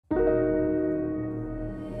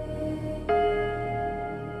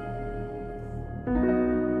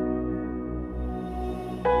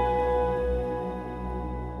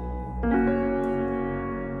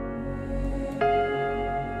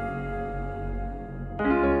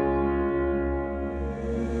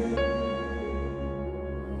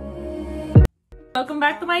Welcome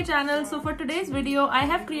back to my channel. So for today's video, I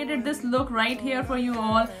have created this look right here for you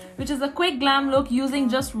all, which is a quick glam look using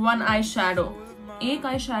just one eyeshadow. एक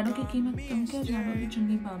eyeshadow की कीमत कम क्या ज़्यादा भी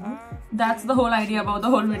चुन्नी पाऊँ. That's the whole idea about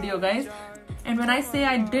the whole video, guys. And when I say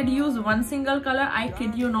I did use one single color, I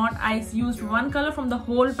kid you not, I used one color from the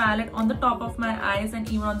whole palette on the top of my eyes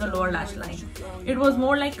and even on the lower lash line. It was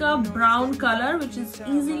more like a brown color, which is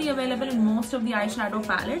easily available in most of the eyeshadow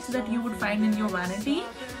palettes that you would find in your vanity.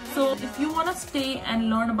 So if you want to stay and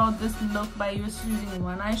learn about this look by just using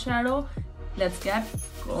one eyeshadow, let's get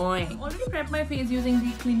going. I already prepped my face using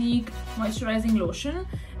the Clinique Moisturizing Lotion,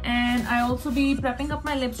 and I also be prepping up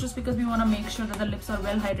my lips just because we want to make sure that the lips are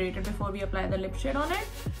well hydrated before we apply the lip shade on it.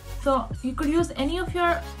 So you could use any of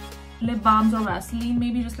your lip balms or Vaseline,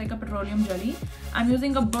 maybe just like a petroleum jelly. I'm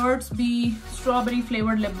using a Burts strawberry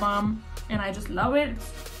flavored lip balm and I just love it.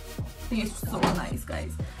 It tastes so nice,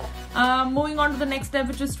 guys. Moving on to the next step,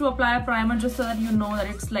 which is to apply a primer, just so that you know that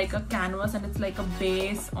it's like a canvas and it's like a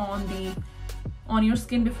base on your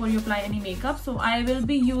skin before you apply any makeup. So I will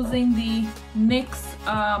be using the NYX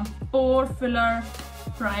Pore Filler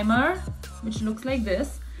Primer, which looks like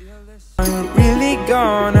this. Really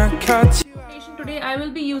gonna cut you. Today I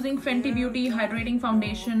will be using Fenty Beauty Hydrating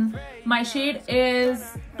Foundation. My shade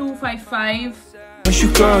is 255. Wish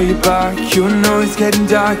you go, you back. You know it's getting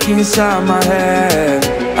dark inside my head.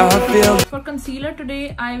 I feel. For concealer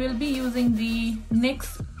today, I will be using the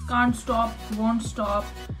NYX Can't Stop, Won't Stop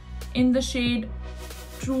in the shade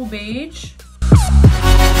True Beige.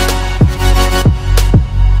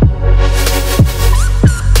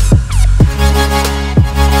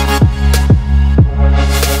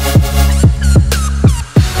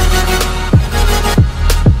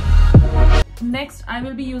 Next, I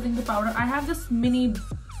will be using the powder. I have this mini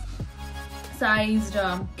sized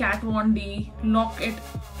Kat Von D Lock It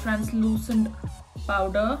translucent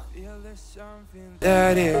powder.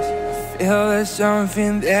 That is, I feel there's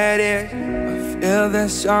something that is, I feel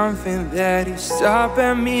there's something that is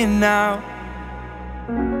stopping me now.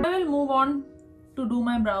 I will move on to do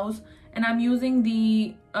my brows, and I'm using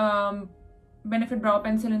the Benefit Brow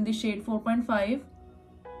Pencil in the shade 4.5.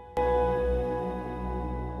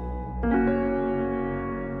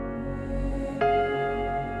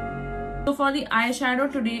 So for the eyeshadow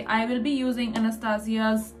today, I will be using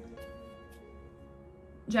Anastasia's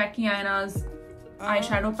Aina's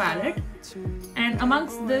eyeshadow palette, and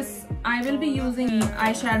amongst this I will be using the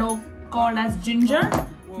eyeshadow called as Ginger,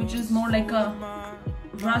 which is more like a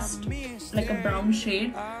rust, like a brown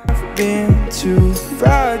shade. I've been too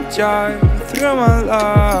fragile through my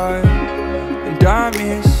life, and I'm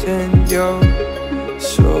missing you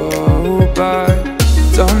so bad.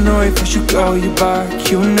 Don't know if I should call you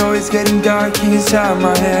back. You know it's getting dark inside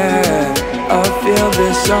my head. I feel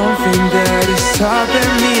there's something that is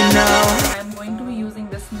stopping me now. I'm going to be using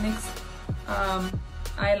this NYX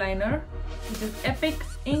eyeliner, which is Epic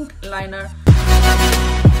Ink Liner.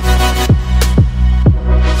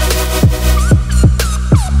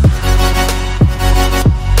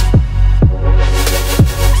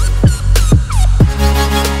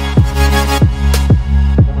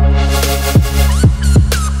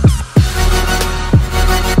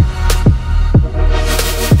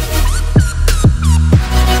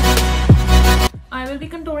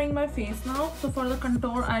 Face now. So for the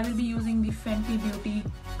contour, I will be using the Fenty Beauty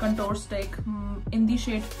contour stick in the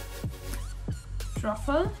shade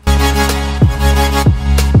Truffle.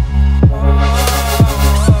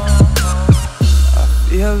 I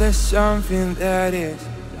feel there's something that is,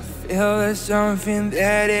 I feel there's something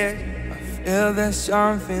that is, I feel there's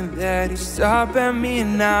something that is stopping me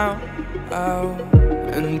now. Oh,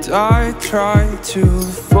 and I try to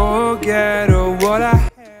forget what I.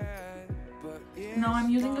 Now I'm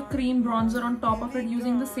using a cream bronzer on top of it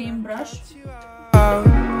using the same brush.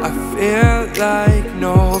 I feel like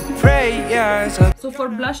no prayers. So for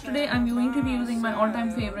blush today, I'm going to be using my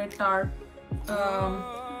all-time favorite Tarte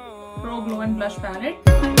Pro Glow and Blush palette.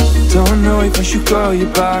 Don't know if I should call you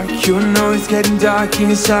back. You know it's getting dark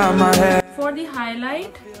inside my head. For the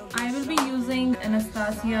highlight, I will be using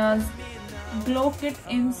Anastasia's Glow Kit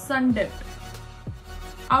in Sun Dipped.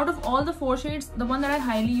 Out of all the 4 shades, the one that I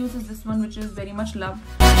highly use is this one, which is very much loved.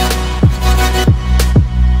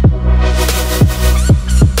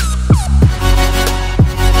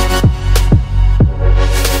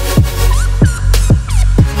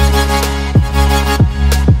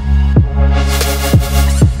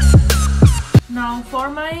 Now for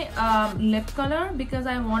my lip color, because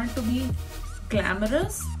I want it to be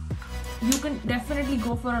glamorous, you can definitely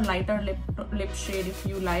go for a lighter lip shade if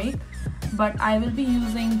you like, but I will be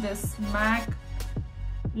using this MAC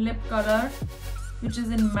lip color, which is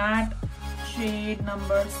in matte shade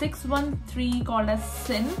number 613 called as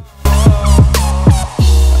Sin.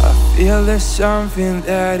 I feel there's something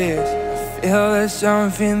that is. I feel there's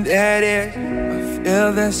something that is. I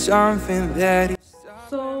feel there's something that is.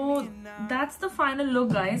 So that's the final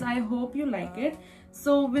look, guys. I hope you like it.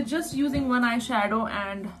 So with just using one eyeshadow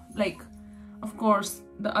and like, of course,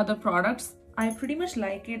 the other products, I pretty much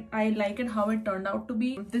like it. I like it how it turned out to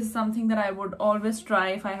be. This is something that I would always try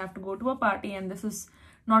if I have to go to a party, and this is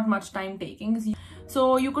not much time taking.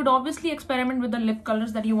 So you could obviously experiment with the lip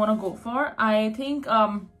colors that you want to go for. I think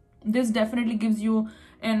this definitely gives you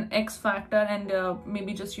an X factor and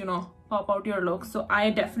maybe just, you know, pop out your look. So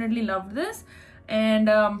I definitely loved this. And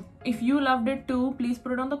if you loved it too, please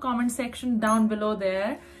put it on the comment section down below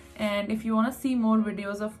there. And if you want to see more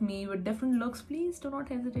videos of me with different looks, please do not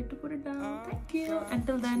hesitate to put it down. Thank you.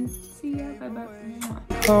 Until then, see ya. Bye bye.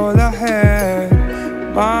 All I had,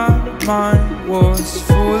 my mind was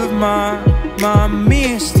full of my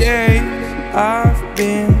mistakes. I've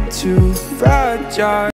been too fragile.